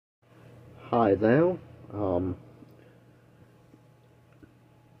Hi there. So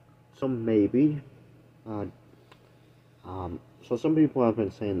maybe, uh, so some people have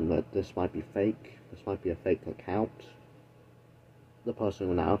been saying that this might be fake. This might be a fake account. The person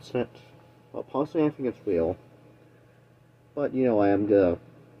who announced it. But personally, I think it's real. But, I am gonna,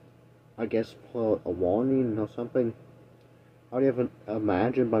 I guess, put a warning or something. I already have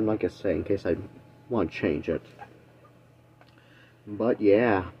imagine, but I'm not gonna say in case I want to change it. But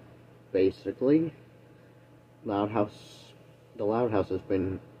yeah, basically, the Loud House has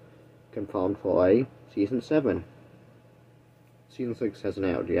been confirmed for a Season 7. Season 6 hasn't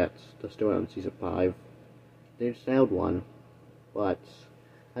aired yet. They're still on Season 5. They just aired one, but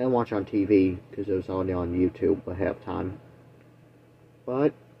I didn't watch it on TV because it was already on YouTube ahead of time.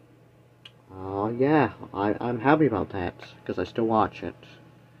 But, yeah, I'm happy about that because I still watch it.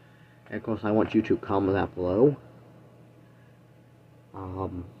 And of course, I want you to comment that below.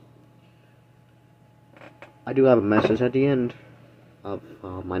 I do have a message at the end of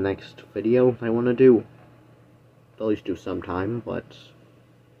my next video I want to do. At least do sometime, but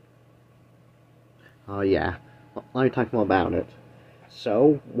yeah. Let me talk more about it.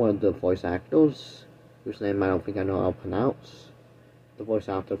 So, one of the voice actors, whose name I don't think I know how to pronounce, the voice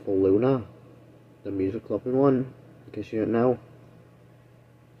actor for Luna, the music loving one, in case you didn't know,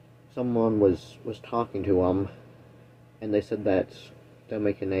 someone was talking to him, and they said that they're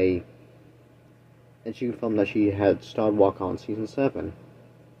making and she confirmed that she had started work on Season 7.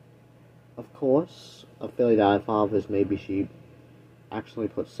 Of course, a theory that I thought of is maybe she actually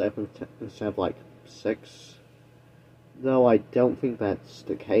put 7 instead of, 6. Though I don't think that's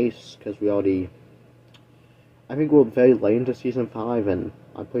the case, because I think we're very late into Season 5, and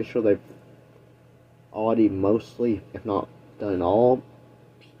I'm pretty sure they've already mostly, if not done it all.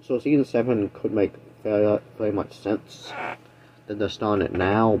 So Season 7 could make very, very much sense that they're starting it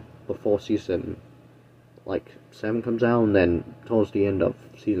now, before Season 7 comes out, and then towards the end of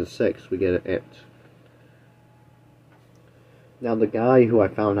Season 6 we get it. Now the guy who I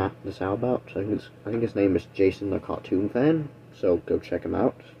found out about, I think his name is Jason the Cartoon Fan, so go check him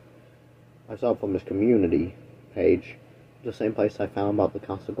out. I saw it from his community page, the same place I found about the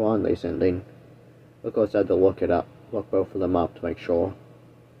Casa Grande ending. Of course I had to look both of them up to make sure.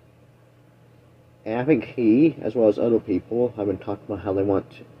 And I think he, as well as other people, have been talking about how they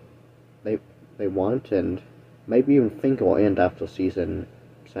want and maybe even think it will end after Season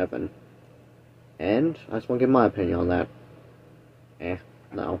 7. And I just want to give my opinion on that.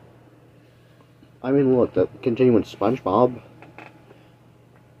 No. I mean, look, continuing SpongeBob,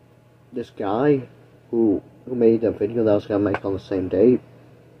 this guy who made a video that I was going to make on the same date,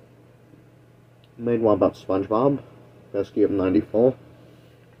 made one about SpongeBob, Rescue of 94.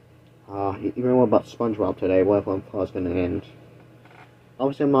 He made one about SpongeBob today, whatever I thought was going to end.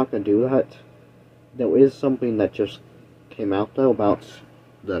 Obviously, I'm not going to do that. There is something that just came out, though, about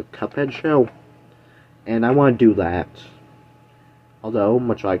the Cuphead show, and I want to do that. Although,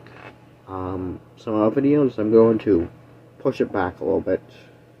 much like some other videos, I'm going to push it back a little bit.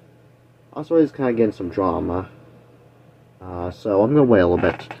 Also, it's kind of getting some drama, so I'm going to wait a little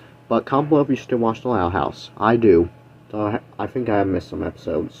bit. But comment below if you still watch The Loud House. I do. So I think I have missed some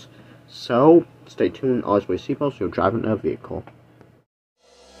episodes. So, stay tuned, always wear seatbelts if you're driving a vehicle.